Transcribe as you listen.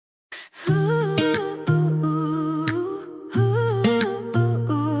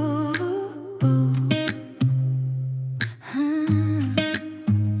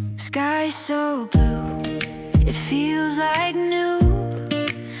feels like new.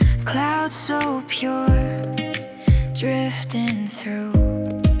 Clouds so pure, drifting through.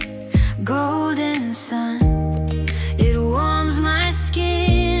 Golden sun, it warms my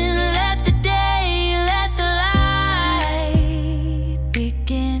skin. Let the day, let the light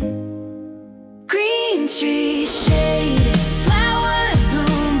begin. Green trees shade, flowers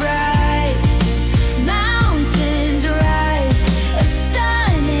bloom bright. Mountains rise, a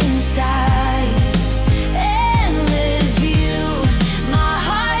stunning sight. Endless view, my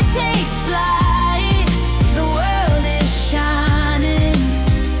heart takes flight. The world is shining,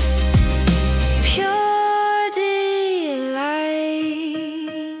 pure delight.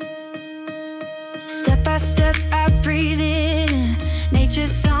 Step by step I breathe in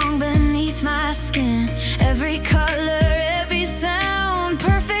nature's song beneath my skin. Every color